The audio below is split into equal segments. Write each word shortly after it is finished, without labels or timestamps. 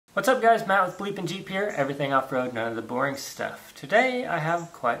What's up guys, Matt with BleepinJeep here, everything off-road, none of the boring stuff. Today I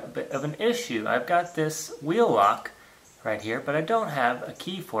have quite a bit of an issue. I've got this wheel lock right here, but I don't have a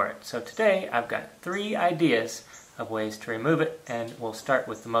key for it. So today I've got 3 ideas of ways to remove it, and we'll start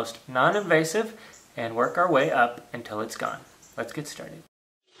with the most non-invasive and work our way up until it's gone. Let's get started.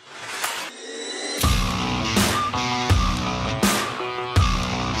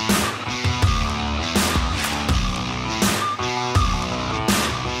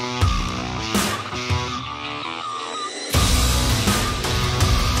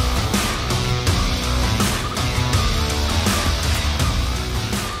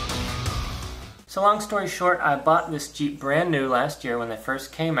 So long story short, I bought this Jeep brand new last year when they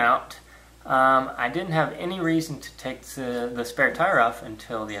first came out. I didn't have any reason to take the spare tire off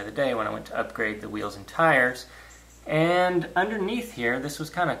until the other day when I went to upgrade the wheels and tires. And underneath here, this was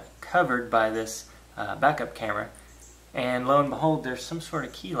kind of covered by this backup camera. And lo and behold, there's some sort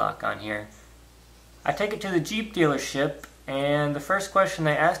of key lock on here. I take it to the Jeep dealership, and the first question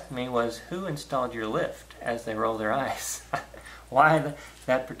they asked me was, "Who installed your lift?" as they roll their eyes. Why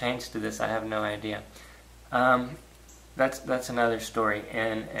that pertains to this, I have no idea. That's another story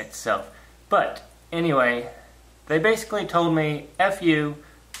in itself. But anyway, they basically told me, F you,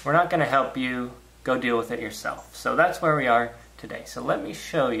 we're not going to help you, go deal with it yourself. So that's where we are today. So let me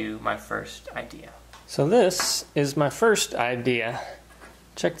show you my first idea. So this is my first idea.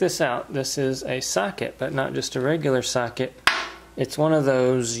 Check this out. This is a socket, but not just a regular socket. It's one of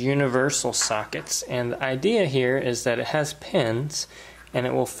those universal sockets, and the idea here is that it has pins and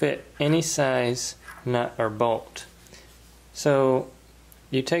it will fit any size nut or bolt. So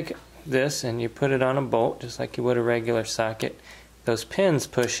you take this and you put it on a bolt just like you would a regular socket. Those pins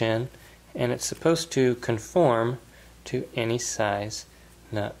push in and it's supposed to conform to any size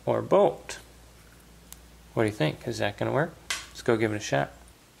nut or bolt. What do you think? Is that going to work? Let's go give it a shot.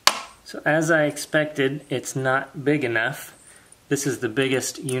 So as I expected, it's not big enough. This is the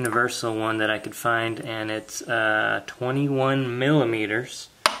biggest universal one that I could find, and it's 21 millimeters,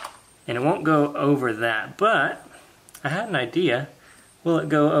 and it won't go over that, but I had an idea. Will it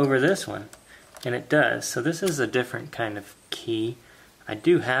go over this one? And it does. So this is a different kind of key. I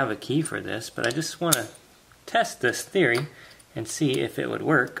do have a key for this, but I just want to test this theory and see if it would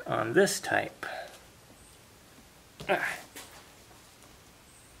work on this type.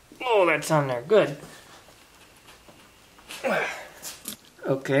 Oh, that's on there. Good.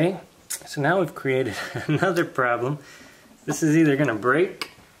 Okay, so now we've created another problem. This is either going to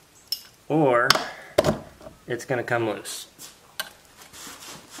break or it's going to come loose.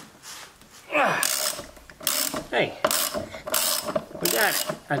 Hey, we got it.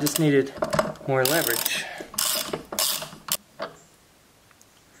 I just needed more leverage.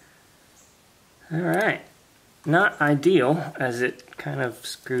 Alright, not ideal as it kind of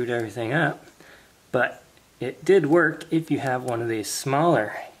screwed everything up, but it did work if you have one of these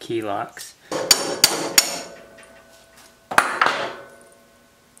smaller key locks.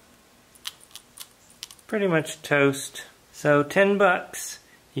 Pretty much toast. So 10 bucks,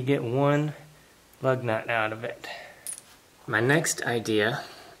 you get one lug nut out of it. My next idea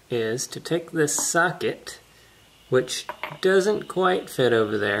is to take this socket, which doesn't quite fit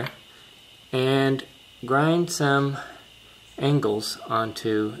over there, and grind some angles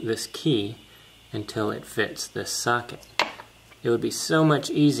onto this key until it fits this socket. It would be so much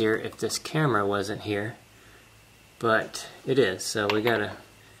easier if this camera wasn't here, but it is, so we gotta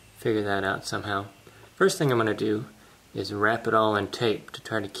figure that out somehow. First thing I'm gonna do is wrap it all in tape to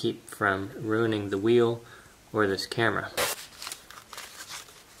try to keep from ruining the wheel or this camera.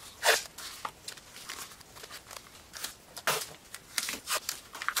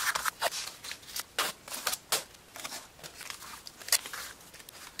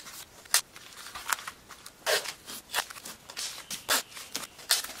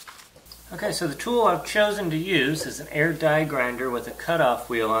 Okay, so the tool I've chosen to use is an air die grinder with a cutoff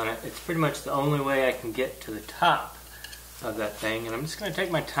wheel on it. It's pretty much the only way I can get to the top of that thing. And I'm just going to take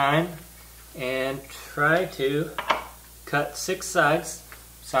my time and try to cut 6 sides.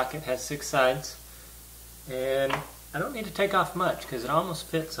 Socket has 6 sides. And I don't need to take off much because it almost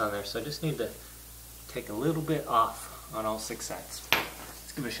fits on there. So I just need to take a little bit off on all 6 sides.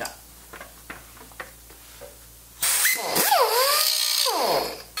 Let's give it a shot.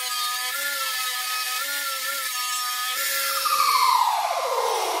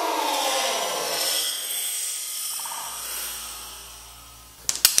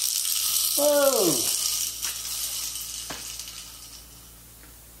 Whoa!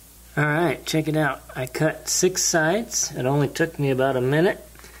 Alright, check it out. I cut 6 sides. It only took me about a minute.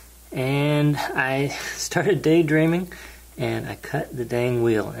 And I started daydreaming and I cut the dang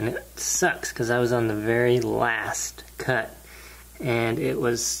wheel, and it sucks because I was on the very last cut, and it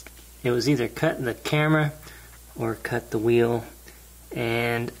was either cut the camera or cut the wheel,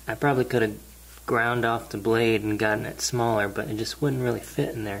 and I probably could have ground off the blade and gotten it smaller, but it just wouldn't really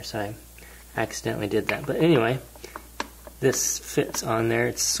fit in there, so I accidentally did that. But anyway, this fits on there.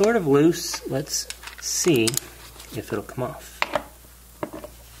 It's sort of loose. Let's see if it'll come off.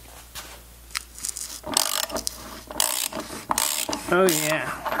 Oh yeah.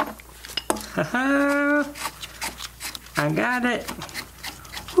 Haha! I got it!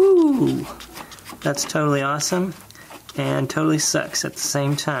 Woo! That's totally awesome, and totally sucks at the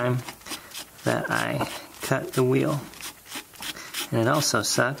same time that I cut the wheel. And it also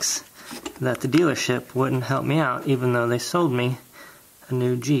sucks that the dealership wouldn't help me out, even though they sold me a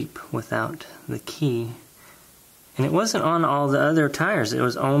new Jeep without the key. And it wasn't on all the other tires, it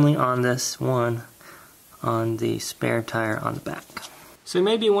was only on this one, on the spare tire on the back. So you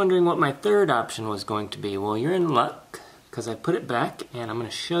may be wondering what my third option was going to be. Well, you're in luck, because I put it back, and I'm going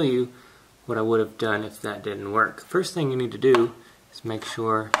to show you what I would have done if that didn't work. First thing you need to do is make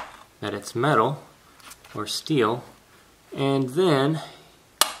sure that it's metal or steel, and then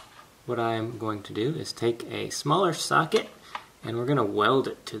what I'm going to do is take a smaller socket and we're going to weld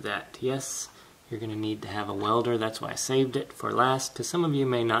it to that. Yes, you're going to need to have a welder. That's why I saved it for last, because some of you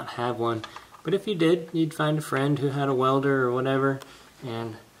may not have one, but if you did, you'd find a friend who had a welder or whatever,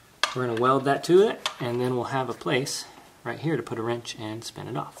 and we're going to weld that to it, and then we'll have a place right here to put a wrench and spin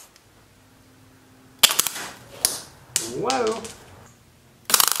it off. Whoa!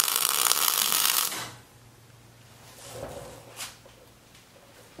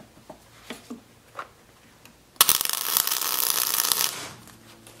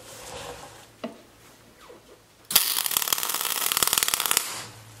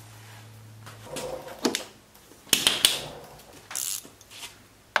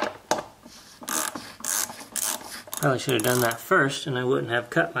 Probably should have done that first, and I wouldn't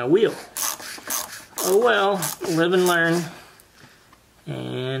have cut my wheel. Oh well, live and learn.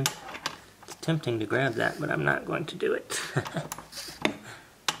 And it's tempting to grab that, but I'm not going to do it.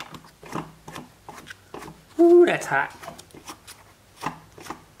 Ooh, that's hot.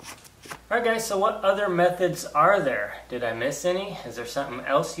 Alright guys, so what other methods are there? Did I miss any? Is there something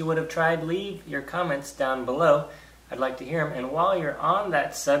else you would have tried? Leave your comments down below. I'd like to hear them. And while you're on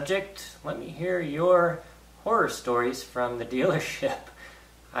that subject, let me hear your horror stories from the dealership.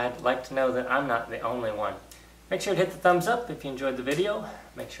 I'd like to know that I'm not the only one. Make sure to hit the thumbs up if you enjoyed the video.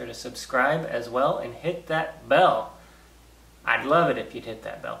 Make sure to subscribe as well and hit that bell. I'd love it if you'd hit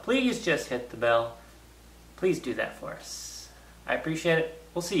that bell. Please just hit the bell. Please do that for us. I appreciate it.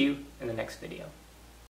 We'll see you in the next video.